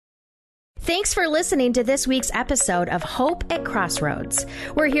Thanks for listening to this week's episode of Hope at Crossroads.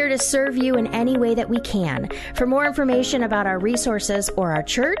 We're here to serve you in any way that we can. For more information about our resources or our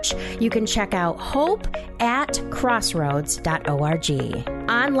church, you can check out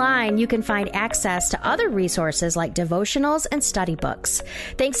hopeatcrossroads.org. Online, you can find access to other resources like devotionals and study books.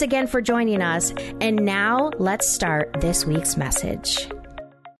 Thanks again for joining us. And now, let's start this week's message.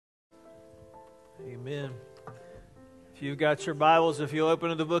 Amen. If you've got your Bibles, if you'll open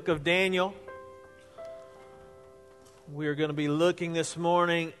to the book of Daniel, we're going to be looking this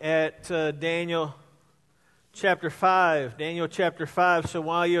morning at Daniel chapter 5. Daniel chapter 5. So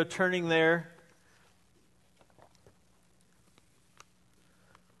while you're turning there,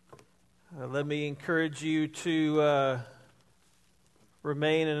 let me encourage you to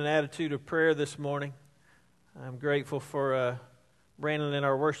remain in an attitude of prayer this morning. I'm grateful for Brandon and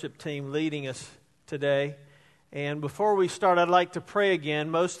our worship team leading us today. And before we start, I'd like to pray again.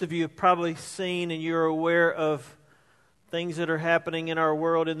 Most of you have probably seen and you're aware of things that are happening in our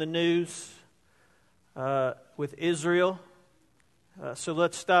world in the news with Israel. So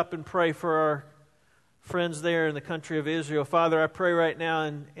let's stop and pray for our friends there in the country of Israel. Father, I pray right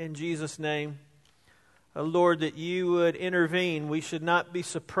now in Jesus' name, Lord, that you would intervene. We should not be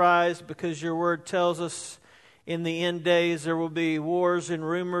surprised because your word tells us in the end days there will be wars and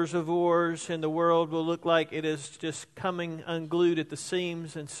rumors of wars, and the world will look like it is just coming unglued at the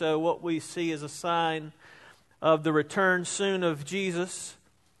seams. And so what we see is a sign of the return soon of Jesus.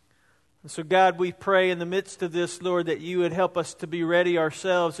 And so God, we pray in the midst of this, Lord, that you would help us to be ready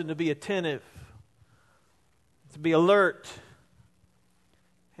ourselves and to be attentive, to be alert.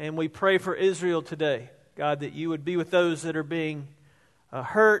 And we pray for Israel today, God, that you would be with those that are being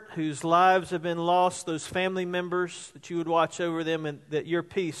hurt, whose lives have been lost, those family members, that you would watch over them and that your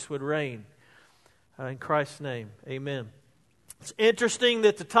peace would reign. In Christ's name, amen. It's interesting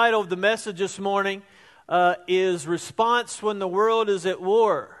that the title of the message this morning is Response When the World is at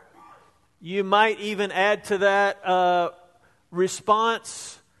War. You might even add to that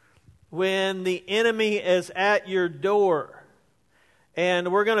response when the enemy is at your door.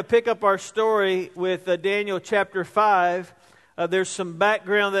 And we're going to pick up our story with Daniel chapter 5. There's some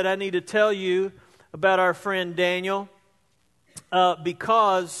background that I need to tell you about our friend Daniel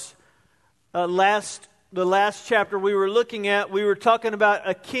because the last chapter we were looking at, we were talking about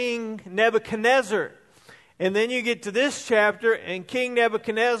a king Nebuchadnezzar. And then you get to this chapter and King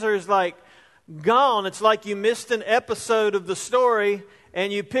Nebuchadnezzar is like gone. It's like you missed an episode of the story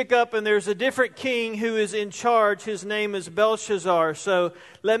and you pick up and there's a different king who is in charge. His name is Belshazzar. So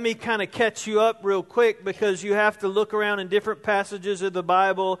let me kind of catch you up real quick because you have to look around in different passages of the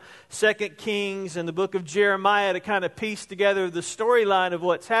Bible, 2 Kings and the book of Jeremiah to kind of piece together the storyline of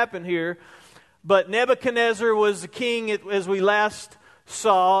what's happened here. But Nebuchadnezzar was the king as we last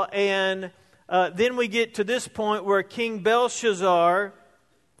saw, and then we get to this point where King Belshazzar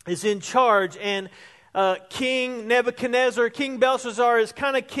is in charge, and King Belshazzar is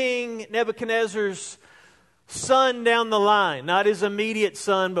kind of King Nebuchadnezzar's son down the line. Not his immediate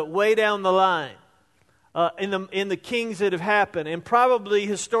son, but way down the line in the kings that have happened. And probably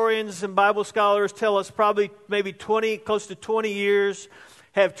historians and Bible scholars tell us probably maybe close to 20 years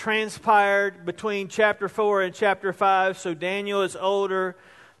have transpired between chapter 4 and chapter 5. So Daniel is older.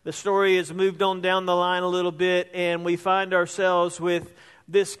 The story has moved on down the line a little bit, and we find ourselves with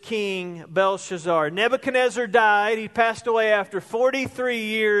this king Belshazzar. Nebuchadnezzar died. He passed away after 43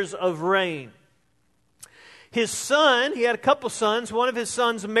 years of reign. His son, he had a couple sons. One of his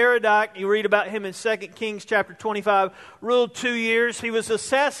sons, Merodach, you read about him in 2 Kings chapter 25, ruled 2 years. He was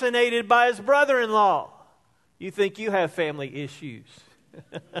assassinated by his brother-in-law. You think you have family issues.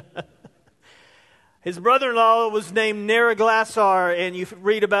 His brother-in-law was named Neriglassar, and you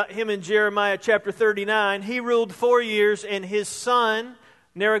read about him in Jeremiah chapter 39. He ruled 4 years, and his son,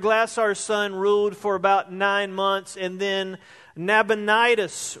 Neriglassar's son, ruled for about 9 months, and then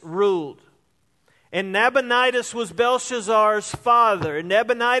Nabonidus ruled. And Nabonidus was Belshazzar's father. And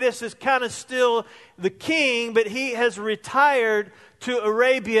Nabonidus is kind of still the king, but he has retired to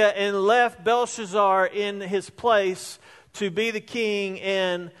Arabia and left Belshazzar in his place to be the king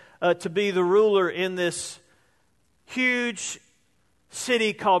and to be the ruler in this huge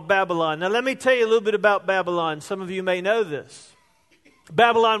city called Babylon. Now let me tell you a little bit about Babylon. Some of you may know this.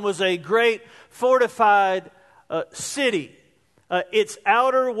 Babylon was a great fortified city. Its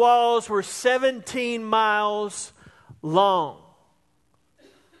outer walls were 17 miles long.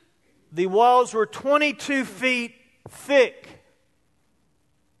 The walls were 22 feet thick.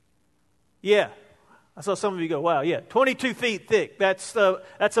 Yeah. I saw some of you go, wow, yeah, 22 feet thick. That's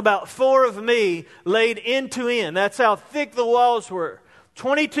about 4 of me laid end to end. That's how thick the walls were.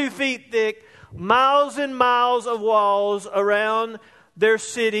 22 feet thick, miles and miles of walls around their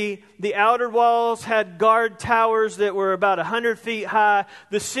city. The outer walls had guard towers that were about 100 feet high.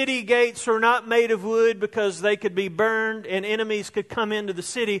 The city gates were not made of wood because they could be burned and enemies could come into the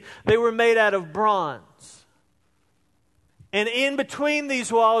city. They were made out of bronze. And in between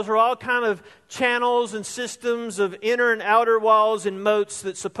these walls were all kind of channels and systems of inner and outer walls and moats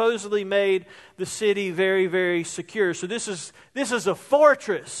that supposedly made the city very, very secure. So this is a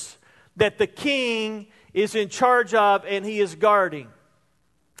fortress that the king is in charge of and he is guarding.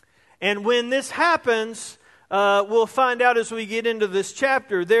 And when this happens, we'll find out as we get into this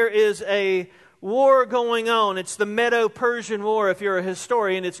chapter, there is a war going on. It's the Medo-Persian War, if you're a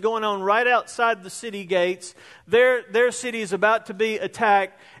historian. It's going on right outside the city gates. Their city is about to be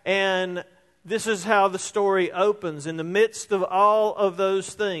attacked, and this is how the story opens. In the midst of all of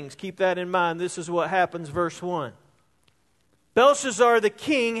those things, keep that in mind, this is what happens, verse 1. Belshazzar the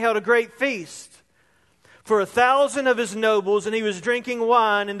king held a great feast for 1,000 of his nobles, and he was drinking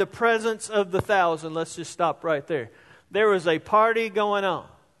wine in the presence of the 1,000. Let's just stop right there. There was a party going on.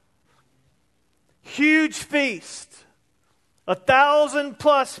 Huge feast. 1,000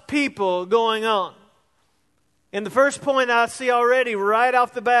 plus people going on. And the first point I see already right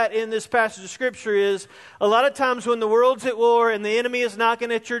off the bat in this passage of Scripture is a lot of times when the world's at war and the enemy is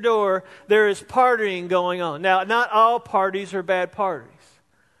knocking at your door, there is partying going on. Now, not all parties are bad parties.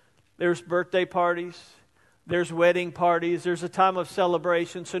 There's birthday parties. There's wedding parties. There's a time of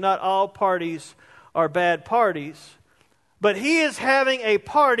celebration. So not all parties are bad parties. But he is having a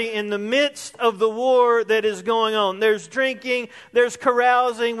party in the midst of the war that is going on. There's drinking, there's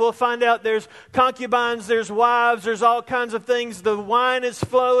carousing. We'll find out there's concubines, there's wives, there's all kinds of things. The wine is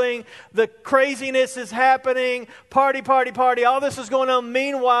flowing, the craziness is happening, party, party, party. All this is going on.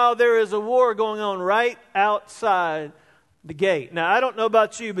 Meanwhile, there is a war going on right outside the gate. Now, I don't know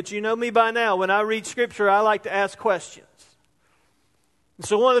about you, but you know me by now. When I read Scripture, I like to ask questions.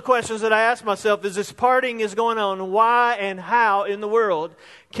 So one of the questions that I ask myself is, this partying is going on, why and how in the world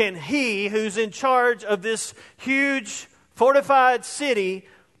can he who's in charge of this huge fortified city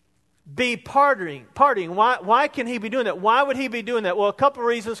be partying? Why can he be doing that? Why would he be doing that? Well, a couple of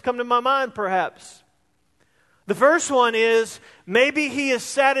reasons come to my mind perhaps. The first one is maybe he is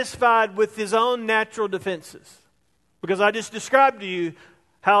satisfied with his own natural defenses. Because I just described to you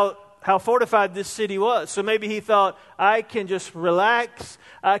how fortified this city was. So maybe he thought, I can just relax.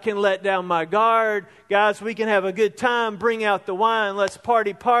 I can let down my guard. Guys, we can have a good time. Bring out the wine. Let's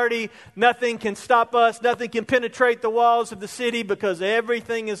party, party. Nothing can stop us. Nothing can penetrate the walls of the city because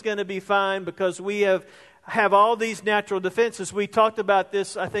everything is going to be fine because we have all these natural defenses. We talked about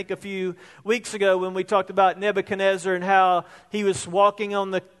this, I think, a few weeks ago when we talked about Nebuchadnezzar and how he was walking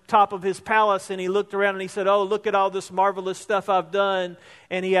on the top of his palace and he looked around and he said, oh, look at all this marvelous stuff I've done.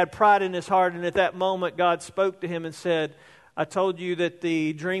 And he had pride in his heart. And at that moment, God spoke to him and said, I told you that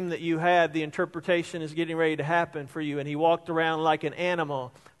the dream that you had, the interpretation is getting ready to happen for you. And he walked around like an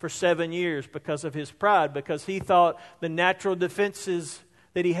animal for 7 years because of his pride, because he thought the natural defenses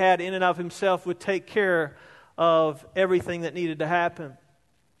that he had in and of himself would take care of everything that needed to happen.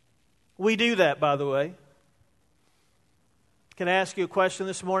 We do that, by the way. Can I ask you a question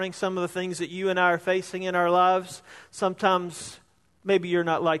this morning? Some of the things that you and I are facing in our lives, sometimes, maybe you're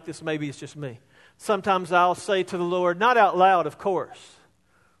not like this, maybe it's just me. Sometimes I'll say to the Lord, not out loud, of course,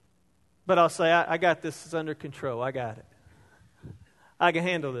 but I'll say, I got this, it's under control, I got it. I can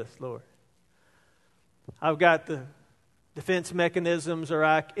handle this, Lord. I've got the defense mechanisms,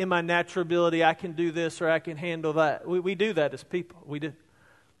 or in my natural ability, I can do this or I can handle that. We do that as people. We do.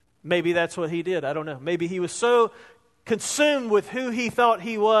 Maybe that's what he did. I don't know. Maybe he was so consumed with who he thought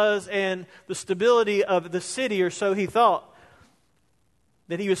he was and the stability of the city, or so he thought,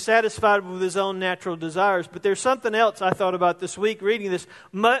 that he was satisfied with his own natural desires. But there's something else I thought about this week reading this.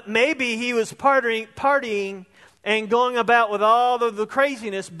 Maybe he was partying and going about with all of the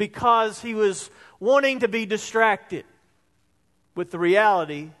craziness because he was wanting to be distracted with the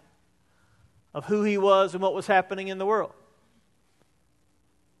reality of who he was and what was happening in the world.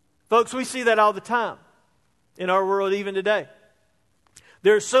 Folks, we see that all the time in our world even today.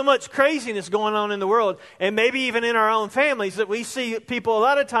 There's so much craziness going on in the world, and maybe even in our own families, that we see people a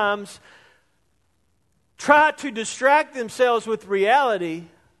lot of times try to distract themselves with reality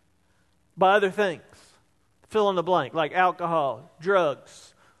by other things. Fill in the blank, like alcohol,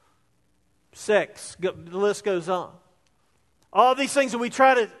 drugs, sex, the list goes on. All these things that we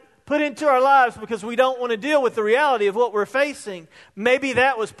try to put into our lives because we don't want to deal with the reality of what we're facing. Maybe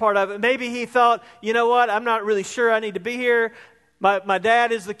that was part of it. Maybe he thought, you know what, I'm not really sure I need to be here. My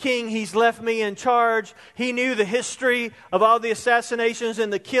dad is the king. He's left me in charge. He knew the history of all the assassinations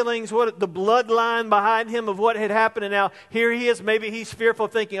and the killings, what the bloodline behind him of what had happened. And now here he is. Maybe he's fearful,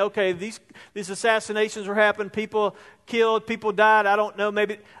 thinking, okay, these assassinations were happening. People killed. People died. I don't know.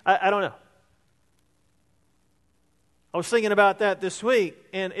 Maybe, I don't know. I was thinking about that this week,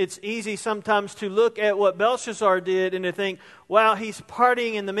 and it's easy sometimes to look at what Belshazzar did and to think, wow, he's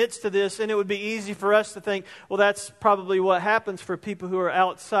partying in the midst of this, and it would be easy for us to think, well, that's probably what happens for people who are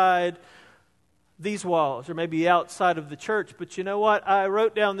outside these walls, or maybe outside of the church. But you know what? I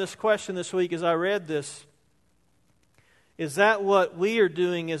wrote down this question this week as I read this. Is that what we are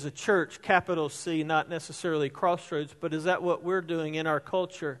doing as a church, capital C, not necessarily Crossroads, but is that what we're doing in our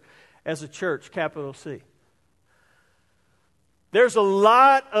culture as a church, capital C? There's a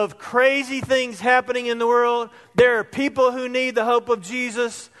lot of crazy things happening in the world. There are people who need the hope of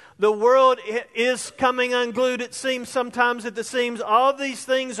Jesus. The world is coming unglued, it seems, sometimes at the seams. All these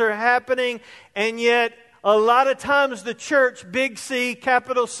things are happening, and yet a lot of times the church, big C,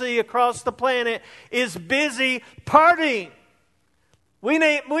 capital C, across the planet, is busy partying. We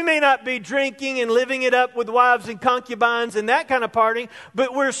may not be drinking and living it up with wives and concubines and that kind of partying,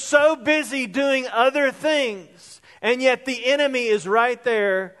 but we're so busy doing other things. And yet the enemy is right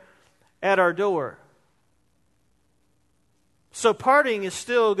there at our door. So partying is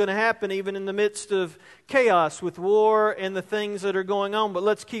still going to happen even in the midst of chaos with war and the things that are going on. But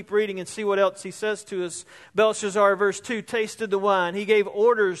let's keep reading and see what else he says to us. Belshazzar, verse 2, tasted the wine. He gave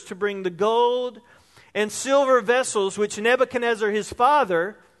orders to bring the gold and silver vessels which Nebuchadnezzar his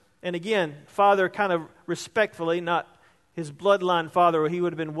father, and again, father kind of respectfully, not his bloodline father, he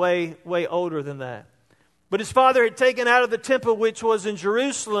would have been way, way older than that. But his father had taken out of the temple which was in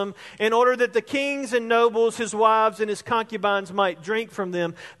Jerusalem in order that the kings and nobles, his wives and his concubines might drink from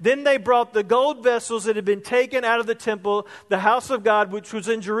them. Then they brought the gold vessels that had been taken out of the temple, the house of God which was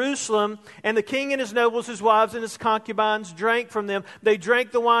in Jerusalem, and the king and his nobles, his wives and his concubines drank from them. They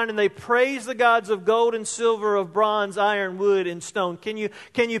drank the wine and they praised the gods of gold and silver, of bronze, iron, wood, and stone. Can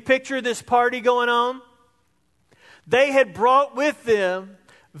you picture this party going on? They had brought with them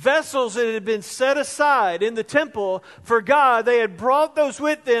vessels that had been set aside in the temple for God. They had brought those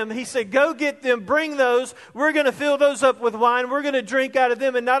with them. He said, go get them, bring those. We're going to fill those up with wine. We're going to drink out of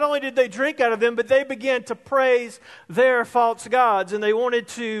them. And not only did they drink out of them, but they began to praise their false gods. And they wanted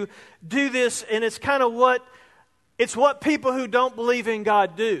to do this, and it's kind of what people who don't believe in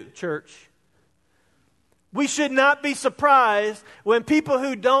God do, church. We should not be surprised when people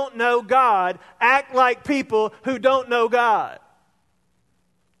who don't know God act like people who don't know God.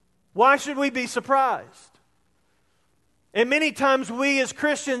 Why should we be surprised? And many times we as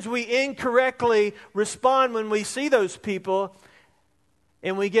Christians, we incorrectly respond when we see those people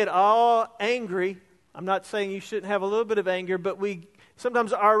and we get all angry. I'm not saying you shouldn't have a little bit of anger, but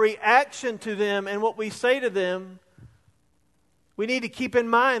sometimes our reaction to them and what we say to them, we need to keep in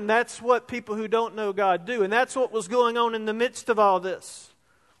mind that's what people who don't know God do. And that's what was going on in the midst of all this.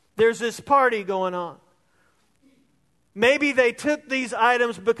 There's this party going on. Maybe they took these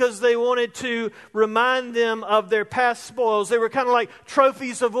items because they wanted to remind them of their past spoils. They were kind of like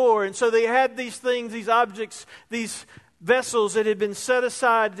trophies of war. And so they had these things, these objects, these vessels that had been set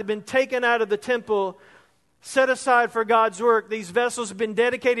aside, that had been taken out of the temple, set aside for God's work. These vessels have been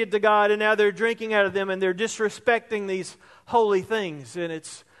dedicated to God, and now they're drinking out of them, and they're disrespecting these holy things. And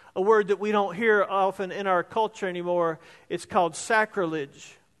it's a word that we don't hear often in our culture anymore. It's called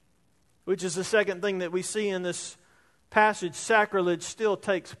sacrilege, which is the second thing that we see in this passage. Sacrilege still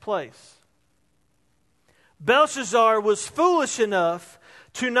takes place. Belshazzar was foolish enough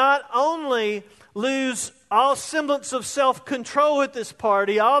to not only lose all semblance of self-control at this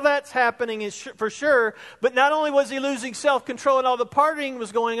party, all that's happening is for sure, but not only was he losing self-control and all the partying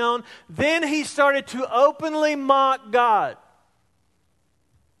was going on, then he started to openly mock God.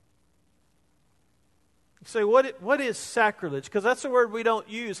 You say, what is sacrilege? Because that's a word we don't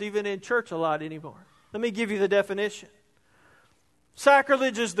use even in church a lot anymore. Let me give you the definition.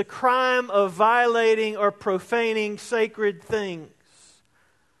 Sacrilege is the crime of violating or profaning sacred things.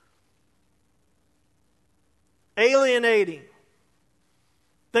 Alienating.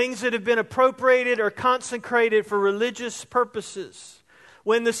 Things that have been appropriated or consecrated for religious purposes.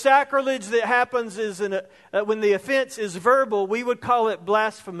 When the sacrilege that happens is when the offense is verbal, we would call it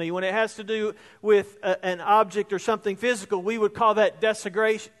blasphemy. When it has to do with an object or something physical, we would call that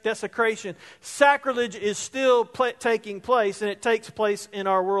desecration. Sacrilege is still taking place, and it takes place in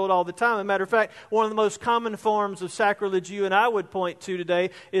our world all the time. As a matter of fact, one of the most common forms of sacrilege you and I would point to today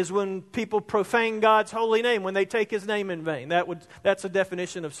is when people profane God's holy name, when they take His name in vain. That's a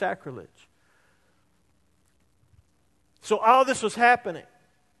definition of sacrilege. So all this was happening.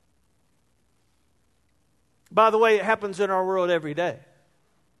 By the way, it happens in our world every day.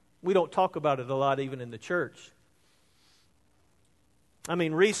 We don't talk about it a lot, even in the church. I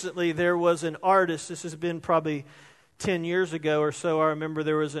mean, recently there was an artist, this has been probably 10 years ago or so, I remember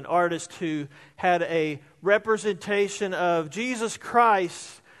there was an artist who had a representation of Jesus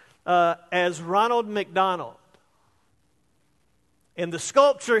Christ as Ronald McDonald. And the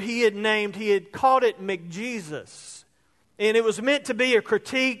sculpture he had called it McJesus. And it was meant to be a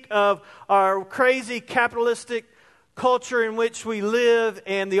critique of our crazy capitalistic culture in which we live.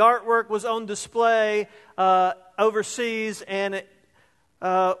 And the artwork was on display overseas. And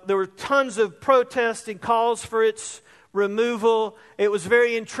there were tons of protests and calls for its removal. It was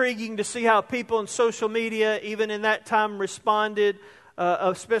very intriguing to see how people on social media, even in that time, responded,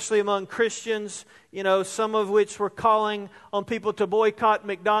 especially among Christians, some of which were calling on people to boycott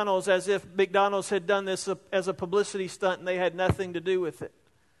McDonald's as if McDonald's had done this as a publicity stunt and they had nothing to do with it.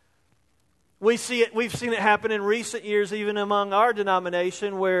 We've seen it happen in recent years, even among our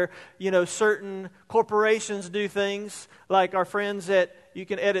denomination, where, certain corporations do things like our friends at, you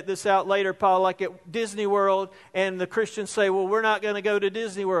can edit this out later, Paul, like at Disney World, and the Christians say, well, we're not going to go to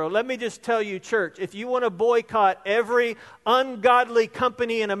Disney World. Let me just tell you, church, if you want to boycott every ungodly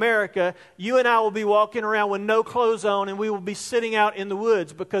company in America, you and I will be walking around with no clothes on, and we will be sitting out in the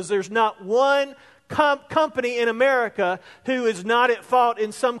woods, because there's not one company in America who is not at fault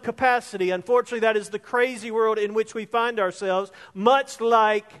in some capacity. Unfortunately, that is the crazy world in which we find ourselves, much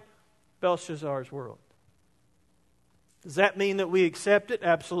like Belshazzar's world. Does that mean that we accept it?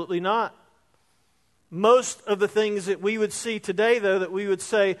 Absolutely not. Most of the things that we would see today, though, that we would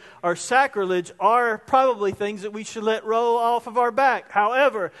say are sacrilege, are probably things that we should let roll off of our back.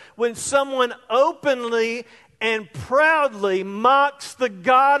 However, when someone openly and proudly mocks the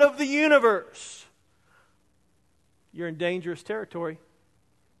God of the universe, you're in dangerous territory.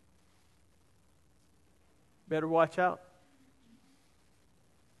 Better watch out.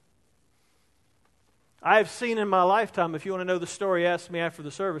 I have seen in my lifetime, if you want to know the story, ask me after the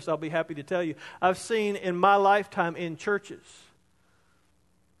service, I'll be happy to tell you. I've seen in my lifetime in churches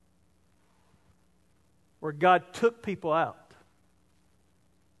where God took people out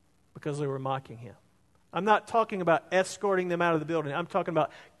because they were mocking Him. I'm not talking about escorting them out of the building. I'm talking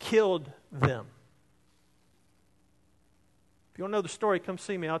about killed them. If you want to know the story, come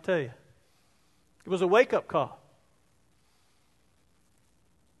see me, I'll tell you. It was a wake-up call.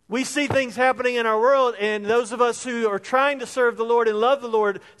 We see things happening in our world, and those of us who are trying to serve the Lord and love the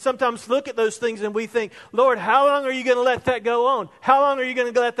Lord sometimes look at those things and we think, Lord, how long are you going to let that go on? How long are you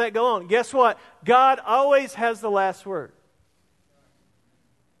going to let that go on? Guess what? God always has the last word.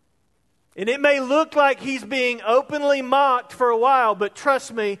 And it may look like He's being openly mocked for a while, but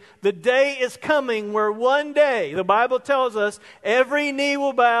trust me, the day is coming where one day, the Bible tells us, every knee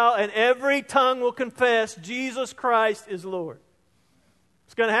will bow and every tongue will confess Jesus Christ is Lord.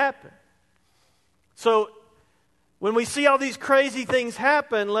 It's going to happen. So, when we see all these crazy things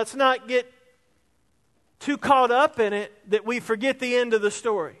happen, let's not get too caught up in it that we forget the end of the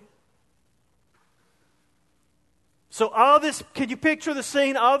story. So all this, can you picture the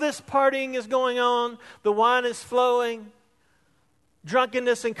scene? All this partying is going on. The wine is flowing.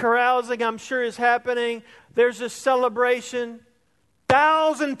 Drunkenness and carousing, I'm sure, is happening. There's this celebration.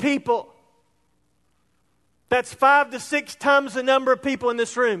 1,000 people. That's 5 to 6 times the number of people in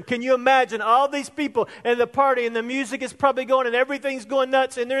this room. Can you imagine all these people and the party and the music is probably going and everything's going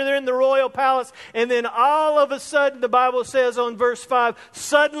nuts and they're in the royal palace, and then all of a sudden, the Bible says on verse 5,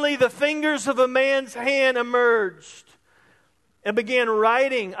 suddenly the fingers of a man's hand emerged and began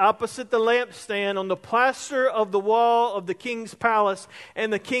writing opposite the lampstand on the plaster of the wall of the king's palace.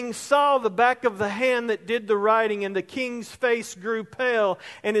 And the king saw the back of the hand that did the writing, and the king's face grew pale,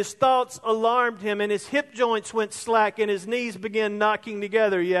 and his thoughts alarmed him, and his hip joints went slack, and his knees began knocking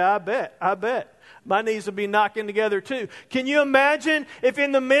together. Yeah, I bet. My knees will be knocking together too. Can you imagine if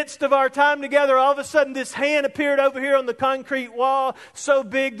in the midst of our time together, all of a sudden this hand appeared over here on the concrete wall so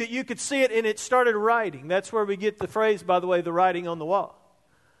big that you could see it and it started writing? That's where we get the phrase, by the way, the writing on the wall.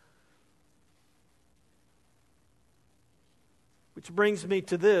 Which brings me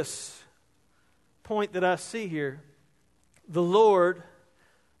to this point that I see here. The Lord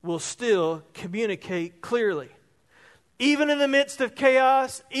will still communicate clearly. Even in the midst of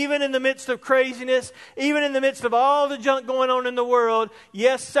chaos, even in the midst of craziness, even in the midst of all the junk going on in the world,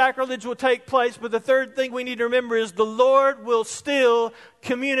 yes, sacrilege will take place, but the third thing we need to remember is the Lord will still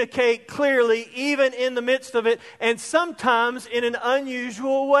communicate clearly, even in the midst of it, and sometimes in an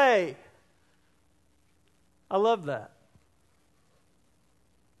unusual way. I love that.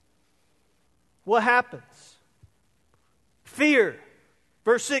 What happens? Fear.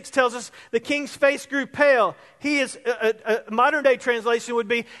 Verse 6 tells us the king's face grew pale. He is, a modern day translation would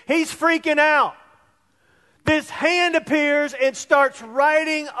be, he's freaking out. This hand appears and starts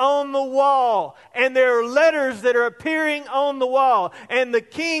writing on the wall. And there are letters that are appearing on the wall. And the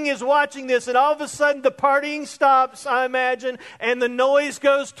king is watching this. And all of a sudden the partying stops, I imagine. And the noise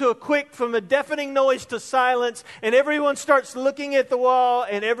goes to from a deafening noise to silence. And everyone starts looking at the wall.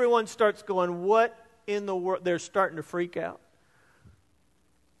 And everyone starts going, what in the world? They're starting to freak out.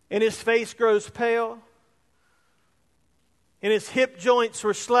 And his face grows pale. And his hip joints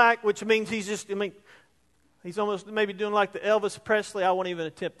were slack, which means he's almost maybe doing like the Elvis Presley. I won't even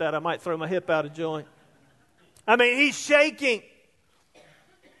attempt that. I might throw my hip out of joint. He's shaking.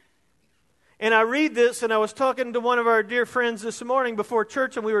 And I read this, and I was talking to one of our dear friends this morning before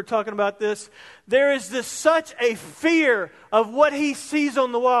church, and we were talking about this. There is such a fear of what he sees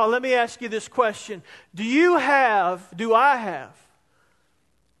on the wall. Let me ask you this question. Do I have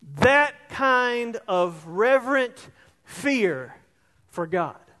that kind of reverent fear for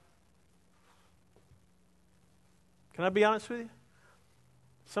God? Can I be honest with you?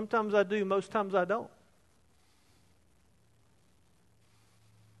 Sometimes I do, most times I don't.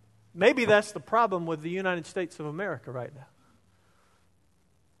 Maybe that's the problem with the United States of America right now.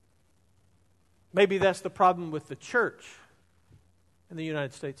 Maybe that's the problem with the church in the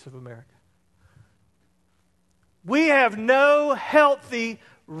United States of America. We have no healthy,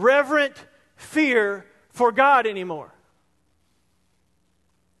 reverent fear for God anymore.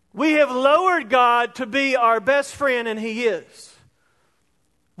 We have lowered God to be our best friend, and He is.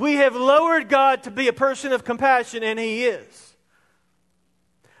 We have lowered God to be a person of compassion, and He is.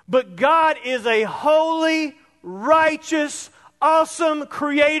 But God is a holy, righteous, awesome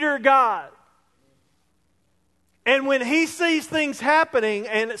creator God. And when He sees things happening,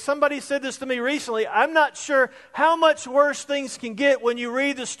 and somebody said this to me recently, I'm not sure how much worse things can get when you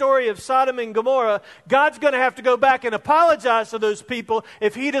read the story of Sodom and Gomorrah. God's going to have to go back and apologize to those people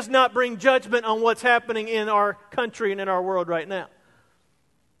if He does not bring judgment on what's happening in our country and in our world right now.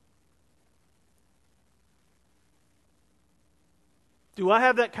 Do I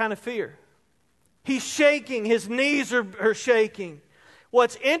have that kind of fear? He's shaking. His knees are shaking.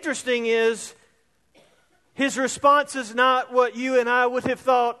 What's interesting is his response is not what you and I would have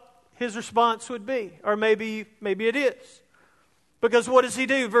thought his response would be. Or maybe it is. Because what does he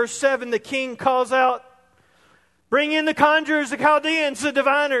do? Verse 7, the king calls out, "Bring in the conjurers, the Chaldeans, the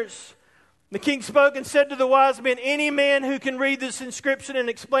diviners." The king spoke and said to the wise men, "Any man who can read this inscription and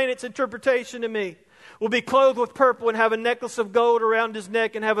explain its interpretation to me will be clothed with purple and have a necklace of gold around his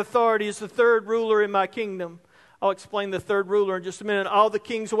neck and have authority as the third ruler in my kingdom." I'll explain the third ruler in just a minute. All the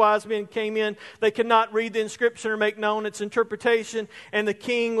king's wise men came in. They could not read the inscription or make known its interpretation. And the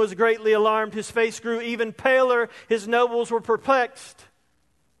king was greatly alarmed. His face grew even paler. His nobles were perplexed.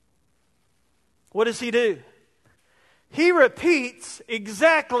 What does he do? He repeats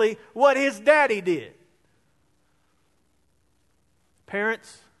exactly what his daddy did.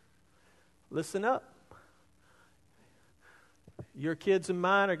 Parents, listen up. Your kids and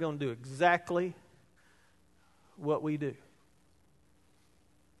mine are going to do exactly what we do.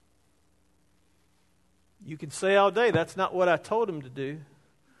 You can say all day, that's not what I told them to do.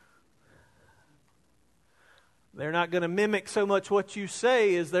 They're not going to mimic so much what you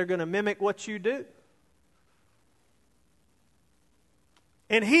say as they're going to mimic what you do.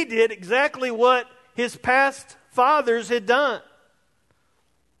 And he did exactly what his past fathers had done.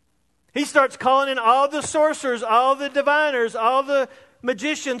 He starts calling in all the sorcerers, all the diviners, all the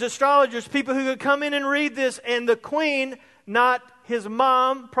magicians, astrologers, people who could come in and read this. And the queen, not his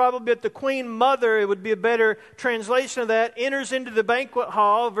mom, probably, but the queen mother, it would be a better translation of that, enters into the banquet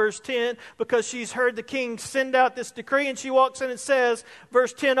hall, verse 10, because she's heard the king send out this decree. And she walks in and says,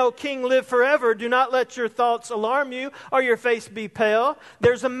 verse 10, "O king, live forever. Do not let your thoughts alarm you or your face be pale.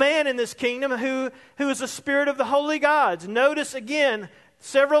 There's a man in this kingdom who is a spirit of the holy gods." Notice again,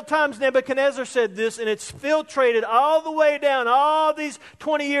 several times Nebuchadnezzar said this, and it's filtrated all the way down, all these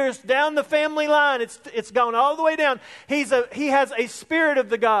 20 years down the family line. It's gone all the way down. He has a spirit of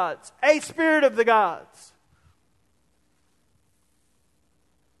the gods. A spirit of the gods.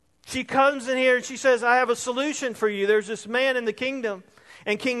 She comes in here and she says, "I have a solution for you. There's this man in the kingdom.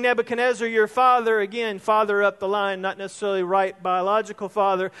 And King Nebuchadnezzar, your father," again, father up the line, not necessarily right biological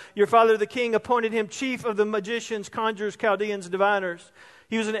father, "your father the king appointed him chief of the magicians, conjurers, Chaldeans, diviners.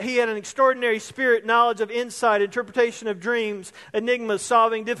 He had an extraordinary spirit, knowledge of insight, interpretation of dreams, enigmas,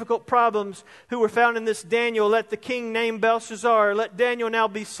 solving difficult problems, who were found in this Daniel. Let the king name Belshazzar. Let Daniel now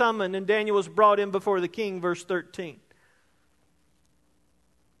be summoned." And Daniel was brought in before the king, verse 13.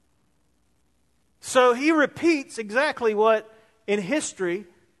 So he repeats exactly what in history,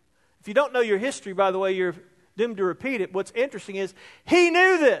 if you don't know your history, by the way, you're doomed to repeat it. What's interesting is he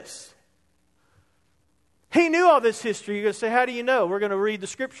knew this. He knew all this history. You're going to say, how do you know? We're going to read the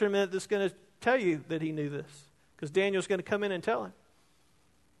scripture in a minute that's going to tell you that he knew this, because Daniel's going to come in and tell him.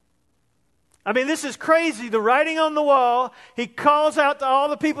 I mean, this is crazy. The writing on the wall, he calls out to all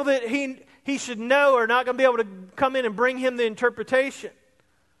the people that he should know are not going to be able to come in and bring him the interpretation.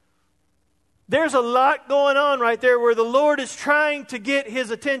 There's a lot going on right there where the Lord is trying to get his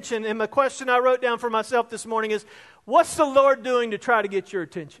attention. And my question I wrote down for myself this morning is, what's the Lord doing to try to get your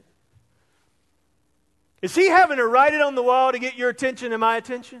attention? Is he having to write it on the wall to get your attention and my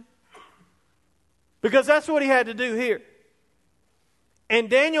attention? Because that's what he had to do here. And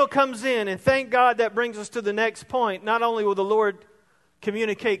Daniel comes in, and thank God that brings us to the next point. Not only will the Lord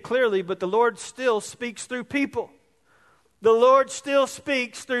communicate clearly, but the Lord still speaks through people. The Lord still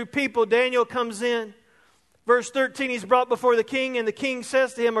speaks through people. Daniel comes in. Verse 13, he's brought before the king, and the king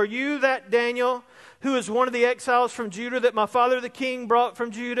says to him, "Are you that Daniel, who is one of the exiles from Judah that my father the king brought from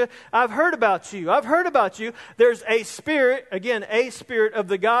Judah? I've heard about you. I've heard about you. There's a spirit," again, a spirit of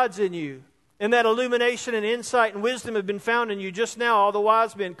the gods in you. "And that illumination and insight and wisdom have been found in you. Just now, all the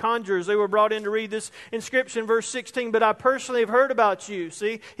wise men, conjurers, they were brought in to read this inscription," verse 16. "But I personally have heard about you."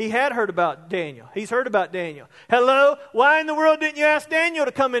 See, he had heard about Daniel. He's heard about Daniel. Hello? Why in the world didn't you ask Daniel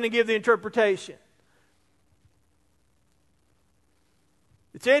to come in and give the interpretation?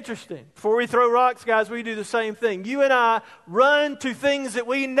 It's interesting. Before we throw rocks, guys, we do the same thing. You and I run to things that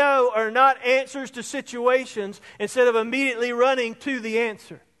we know are not answers to situations instead of immediately running to the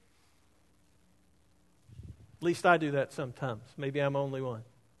answer. At least I do that sometimes. Maybe I'm the only one.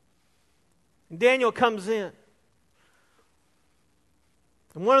 And Daniel comes in.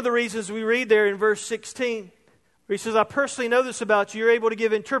 And one of the reasons we read there in verse 16, where he says, "I personally know this about you. You're able to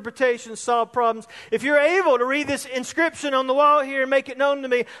give interpretations, solve problems. If you're able to read this inscription on the wall here and make it known to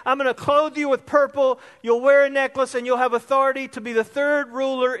me, I'm going to clothe you with purple. You'll wear a necklace, and you'll have authority to be the third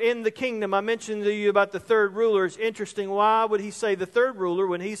ruler in the kingdom." I mentioned to you about the third ruler. It's interesting. Why would he say the third ruler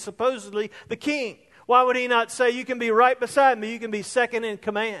when he's supposedly the king? Why would he not say, "You can be right beside me, you can be second in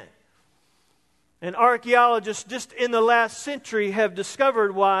command"? And archaeologists just in the last century have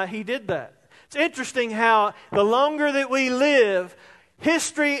discovered why he did that. It's interesting how the longer that we live,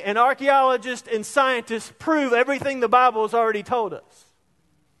 history and archaeologists and scientists prove everything the Bible has already told us.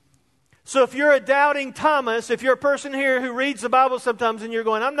 So if you're a doubting Thomas, if you're a person here who reads the Bible sometimes and you're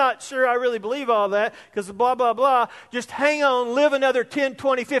going, "I'm not sure I really believe all that because of blah, blah, blah," just hang on, live another 10,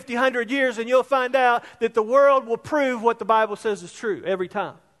 20, 50, 100 years, and you'll find out that the world will prove what the Bible says is true every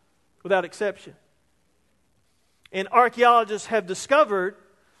time, without exception. And archaeologists have discovered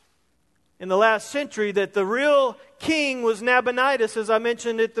in the last century that the real king was Nabonidus, as I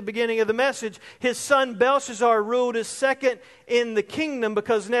mentioned at the beginning of the message. His son Belshazzar ruled as second in the kingdom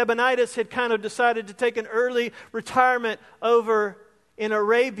because Nabonidus had kind of decided to take an early retirement over in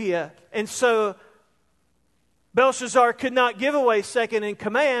Arabia. And so Belshazzar could not give away second in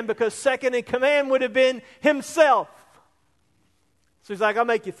command because second in command would have been himself. So he's like, "I'll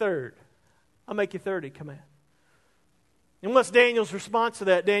make you third. I'll make you third in command." And what's Daniel's response to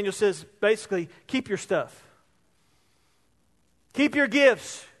that? Daniel says, basically, keep your stuff. Keep your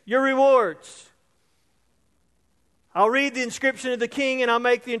gifts, your rewards. I'll read the inscription of the king and I'll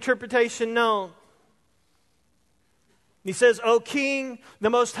make the interpretation known. He says, "O king,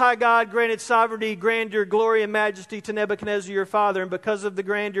 the most high God granted sovereignty, grandeur, glory, and majesty to Nebuchadnezzar your father. And because of the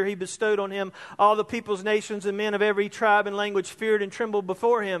grandeur he bestowed on him, all the peoples, nations, and men of every tribe and language feared and trembled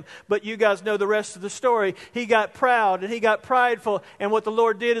before him." But you guys know the rest of the story. He got proud and he got prideful. And what the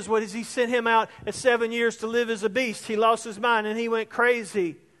Lord did is he sent him out at 7 years to live as a beast. He lost his mind and he went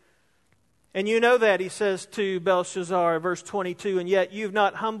crazy. And you know that, he says to Belshazzar, verse 22, "And yet you've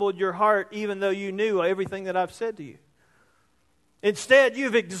not humbled your heart even though you knew everything that I've said to you. Instead,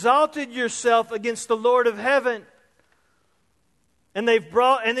 you've exalted yourself against the Lord of heaven. And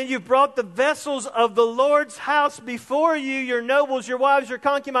then you've brought the vessels of the Lord's house before you, your nobles, your wives, your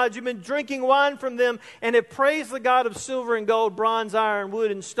concubines. You've been drinking wine from them and have praised the God of silver and gold, bronze, iron, wood,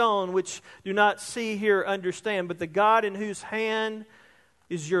 and stone, which do not see, hear, understand. But the God in whose hand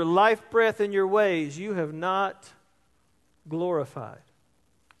is your life breath and your ways, you have not glorified."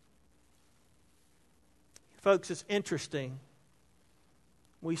 Folks, it's interesting.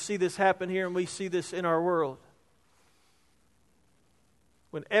 We see this happen here and we see this in our world.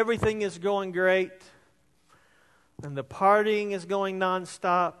 When everything is going great and the partying is going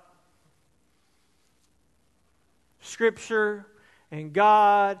nonstop, Scripture and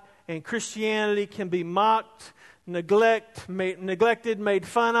God and Christianity can be mocked, neglected, made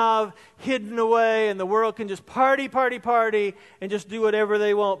fun of, hidden away, and the world can just party, and just do whatever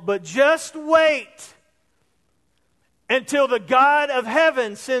they want. But just wait until the God of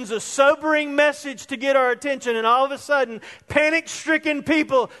heaven sends a sobering message to get our attention, and all of a sudden, panic-stricken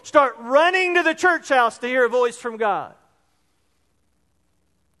people start running to the church house to hear a voice from God.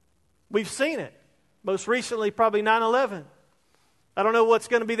 We've seen it. Most recently, probably 9/11. I don't know what's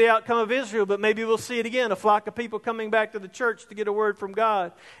going to be the outcome of Israel, but maybe we'll see it again. A flock of people coming back to the church to get a word from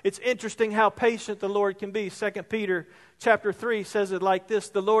God. It's interesting how patient the Lord can be. 2 Peter chapter 3 says it like this: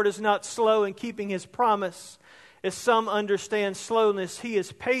 the Lord is not slow in keeping His promise, as some understand slowness. He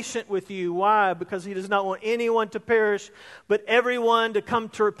is patient with you. Why? Because He does not want anyone to perish, but everyone to come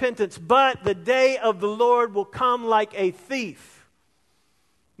to repentance. But the day of the Lord will come like a thief.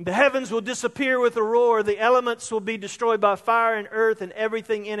 The heavens will disappear with a roar. The elements will be destroyed by fire, and earth and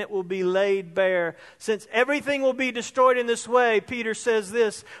everything in it will be laid bare. Since everything will be destroyed in this way, Peter says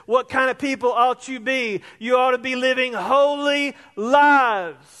this: what kind of people ought you be? You ought to be living holy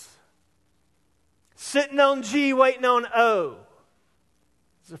lives. Sitting on G, waiting on O.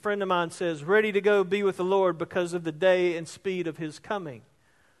 As a friend of mine says, ready to go be with the Lord because of the day and speed of His coming.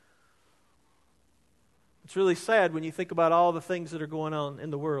 It's really sad when you think about all the things that are going on in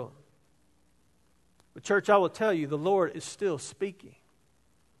the world. But church, I will tell you, the Lord is still speaking.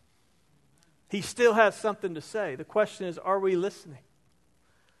 He still has something to say. The question is, are we listening?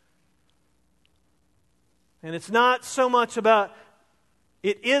 And it's not so much about,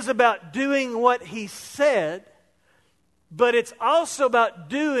 it is about doing what He said, but it's also about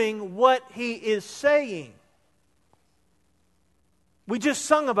doing what He is saying. We just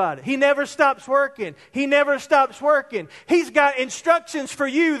sung about it. He never stops working. He never stops working. He's got instructions for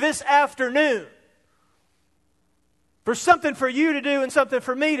you this afternoon. For something for you to do and something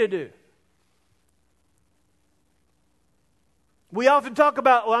for me to do. We often talk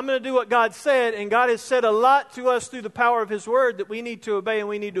about, well, I'm going to do what God said, and God has said a lot to us through the power of His Word that we need to obey and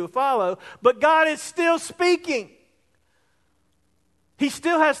we need to follow. But God is still speaking. He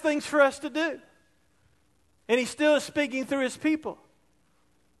still has things for us to do. And He still is speaking through His people.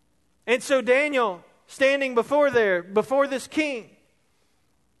 And so Daniel, standing before this king,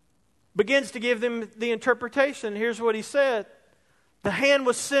 begins to give them the interpretation. Here's what he said: the hand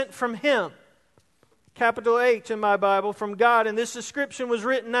was sent from him, capital H in my Bible, from God, and this inscription was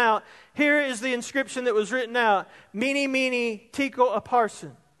written out. Here is the inscription that was written out: Mene, mene, tekel,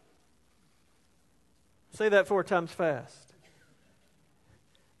 upharsin. Say that 4 times fast.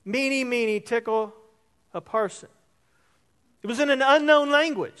 Mene, mene, tekel, upharsin. It was in an unknown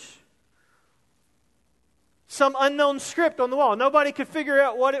language. Some unknown script on the wall. Nobody could figure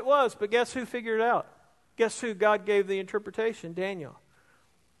out what it was, but guess who figured it out? Guess who God gave the interpretation? Daniel.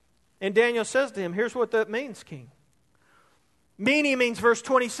 And Daniel says to him, here's what that means, king. Mene means, verse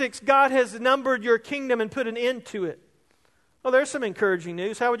 26, God has numbered your kingdom and put an end to it. Well, there's some encouraging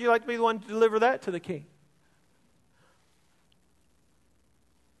news. How would you like to be the one to deliver that to the king?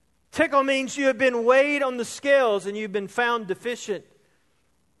 Tekel means you have been weighed on the scales and you've been found deficient.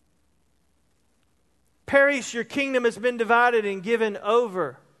 Perish, your kingdom has been divided and given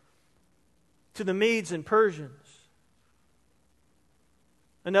over to the Medes and Persians.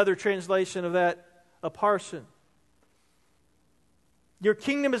 Another translation of that, upharsin. Your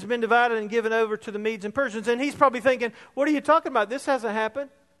kingdom has been divided and given over to the Medes and Persians. And he's probably thinking, what are you talking about? This hasn't happened.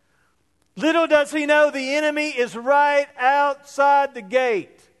 Little does he know the enemy is right outside the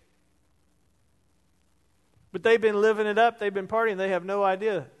gate. But they've been living it up. They've been partying. They have no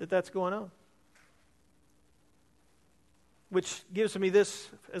idea that that's going on. Which gives me this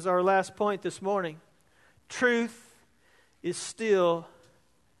as our last point this morning. Truth is still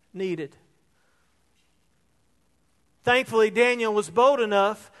needed. Thankfully, Daniel was bold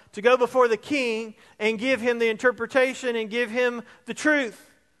enough to go before the king and give him the interpretation and give him the truth.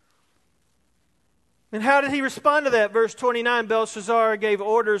 And how did he respond to that? Verse 29, Belshazzar gave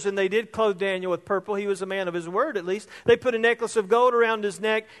orders, and they did clothe Daniel with purple. He was a man of his word, at least. They put a necklace of gold around his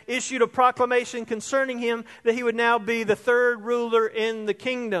neck, issued a proclamation concerning him that he would now be the third ruler in the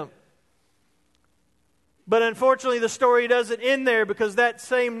kingdom. But unfortunately, the story doesn't end there, because that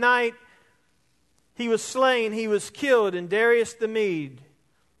same night he was slain, he was killed, and Darius the Mede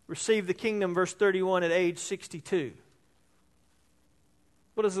received the kingdom, verse 31, at age 62.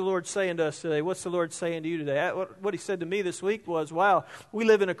 What is the Lord saying to us today? What's the Lord saying to you today? What He said to me this week was, wow, we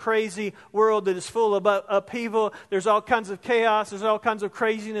live in a crazy world that is full of upheaval. There's all kinds of chaos. There's all kinds of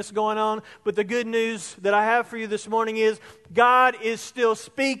craziness going on. But the good news that I have for you this morning is God is still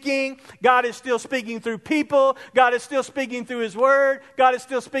speaking. God is still speaking through people. God is still speaking through His Word. God is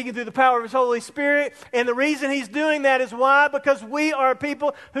still speaking through the power of His Holy Spirit. And the reason He's doing that is why? Because we are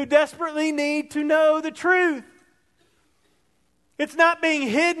people who desperately need to know the truth. It's not being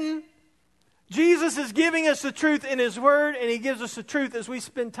hidden. Jesus is giving us the truth in His Word, and He gives us the truth as we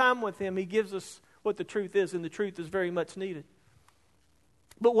spend time with Him. He gives us what the truth is, and the truth is very much needed.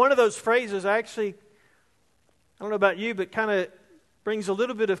 But one of those phrases actually, I don't know about you, but kind of brings a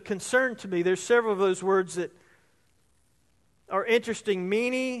little bit of concern to me. There's several of those words that are interesting.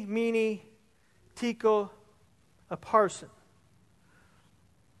 Mene, tekel, upharsin.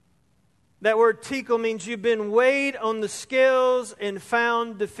 That word tekel means you've been weighed on the scales and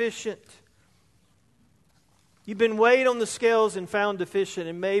found deficient. You've been weighed on the scales and found deficient.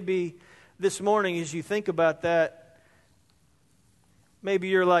 And maybe this morning as you think about that, maybe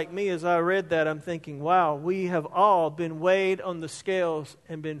you're like me. As I read that, I'm thinking, wow, we have all been weighed on the scales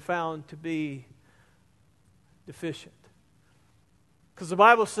and been found to be deficient. Because the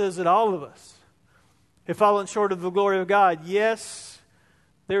Bible says that all of us have fallen short of the glory of God. Yes,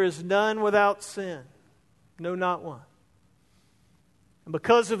 there is none without sin. No, not one. And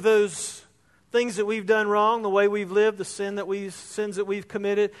because of those things that we've done wrong, the way we've lived, the sins that we've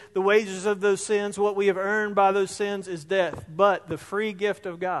committed, the wages of those sins, what we have earned by those sins is death. But the free gift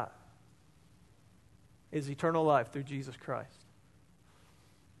of God is eternal life through Jesus Christ.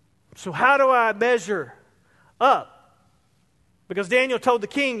 So how do I measure up? Because Daniel told the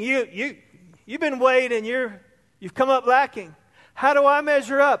king, you've been weighed and you've come up lacking. How do I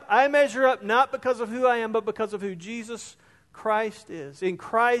measure up? I measure up not because of who I am, but because of who Jesus Christ is. In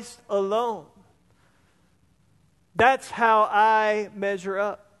Christ alone. That's how I measure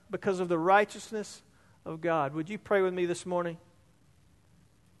up, because of the righteousness of God. Would you pray with me this morning?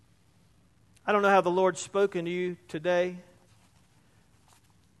 I don't know how the Lord's spoken to you today.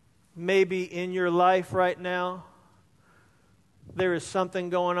 Maybe in your life right now, there is something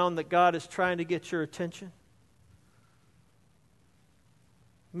going on that God is trying to get your attention.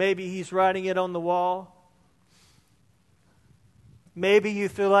 Maybe He's writing it on the wall. Maybe you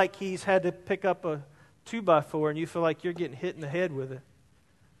feel like He's had to pick up a 2x4 and you feel like you're getting hit in the head with it.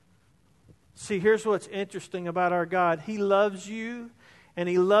 See, here's what's interesting about our God. He loves you and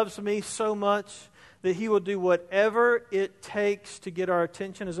He loves me so much that He will do whatever it takes to get our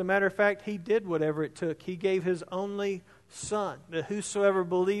attention. As a matter of fact, He did whatever it took. He gave His only Son, that whosoever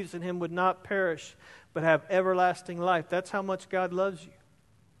believes in Him would not perish, but have everlasting life. That's how much God loves you.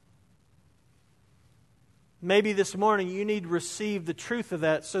 Maybe this morning you need to receive the truth of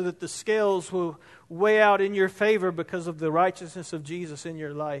that so that the scales will weigh out in your favor because of the righteousness of Jesus in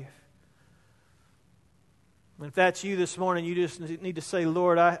your life. And if that's you this morning, you just need to say,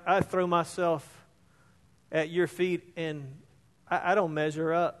 Lord, I throw myself at your feet and I don't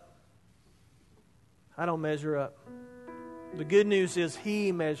measure up. I don't measure up. The good news is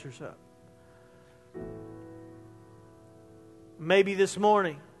He measures up. Maybe this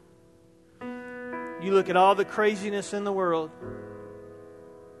morning you look at all the craziness in the world.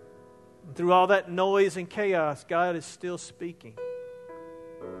 And through all that noise and chaos, God is still speaking.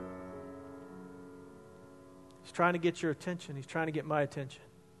 He's trying to get your attention. He's trying to get my attention.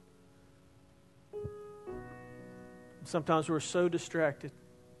 Sometimes we're so distracted.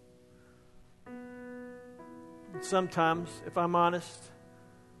 And sometimes, if I'm honest,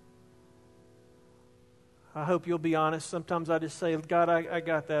 I hope you'll be honest. Sometimes I just say, God, I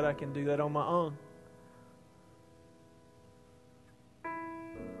got that. I can do that on my own.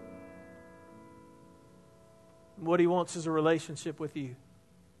 What He wants is a relationship with you.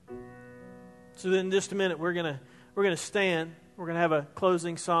 So then in just a minute, we're gonna stand. We're going to have a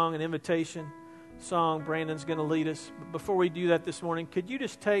closing song, an invitation song. Brandon's going to lead us. But before we do that this morning, could you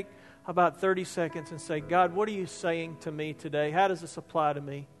just take about 30 seconds and say, God, what are you saying to me today? How does this apply to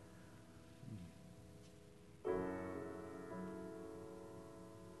me?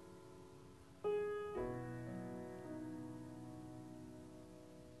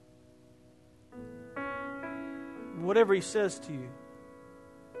 Whatever He says to you.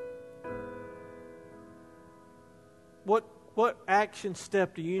 What action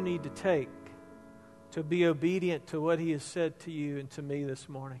step do you need to take to be obedient to what He has said to you and to me this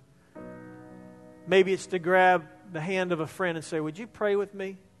morning? Maybe it's to grab the hand of a friend and say, would you pray with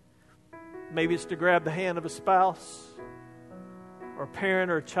me? Maybe it's to grab the hand of a spouse or a parent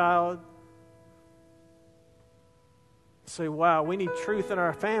or a child. Say, wow, we need truth in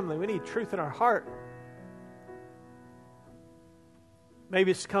our family. We need truth in our heart.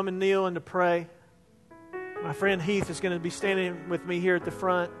 Maybe it's come and kneel and to pray. My friend Heath is going to be standing with me here at the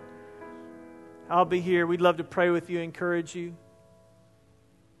front. I'll be here. We'd love to pray with you, encourage you.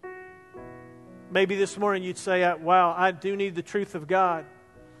 Maybe this morning you'd say, wow, I do need the truth of God.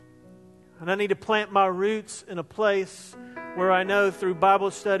 And I need to plant my roots in a place where I know through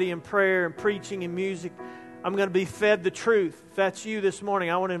Bible study and prayer and preaching and music, I'm going to be fed the truth. If that's you this morning,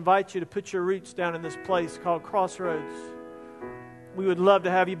 I want to invite you to put your roots down in this place called Crossroads. We would love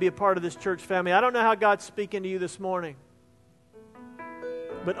to have you be a part of this church family. I don't know how God's speaking to you this morning.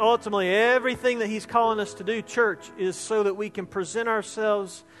 But ultimately, everything that He's calling us to do, church, is so that we can present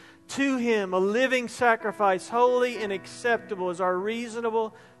ourselves to Him, a living sacrifice, holy and acceptable as our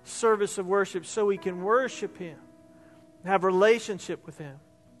reasonable service of worship, so we can worship Him, have a relationship with Him.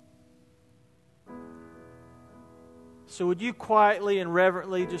 So would you quietly and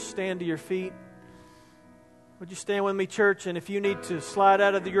reverently just stand to your feet? Would you stand with me, church? And if you need to slide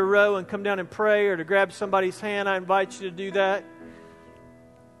out of your row and come down and pray or to grab somebody's hand, I invite you to do that.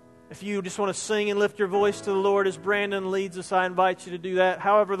 If you just want to sing and lift your voice to the Lord as Brandon leads us, I invite you to do that.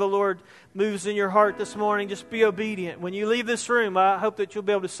 However the Lord moves in your heart this morning, just be obedient. When you leave this room, I hope that you'll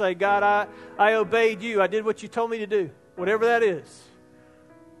be able to say, God, I obeyed you. I did what you told me to do. Whatever that is.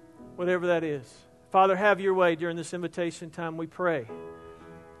 Whatever that is. Father, have your way during this invitation time, we pray.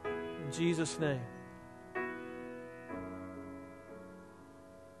 In Jesus' name.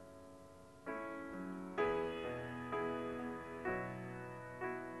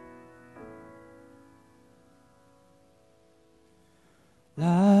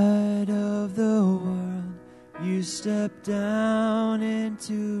 Light of the world, you step down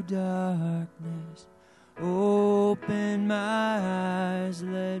into darkness. Open my eyes,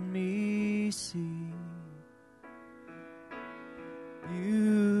 let me see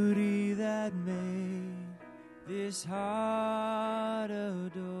beauty that made this heart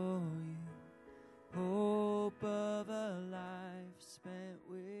adore you. Hope of a life spent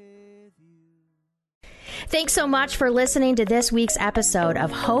with you. Thanks so much for listening to this week's episode of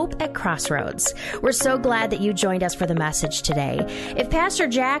Hope at Crossroads. We're so glad that you joined us for the message today. If Pastor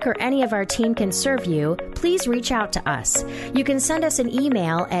Jack or any of our team can serve you, please reach out to us. You can send us an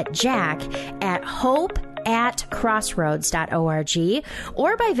email at jack@crossroads.org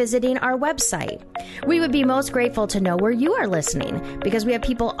or by visiting our website. We would be most grateful to know where you are listening because we have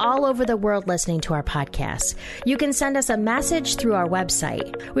people all over the world listening to our podcast. You can send us a message through our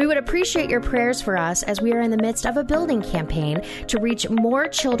website. We would appreciate your prayers for us as we are in the midst of a building campaign to reach more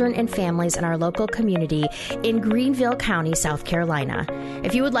children and families in our local community in Greenville County, South Carolina.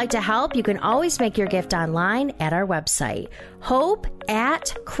 If you would like to help, you can always make your gift online at our website,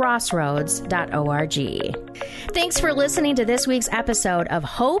 hope@crossroads.org. Thanks for listening to this week's episode of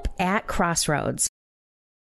Hope at Crossroads.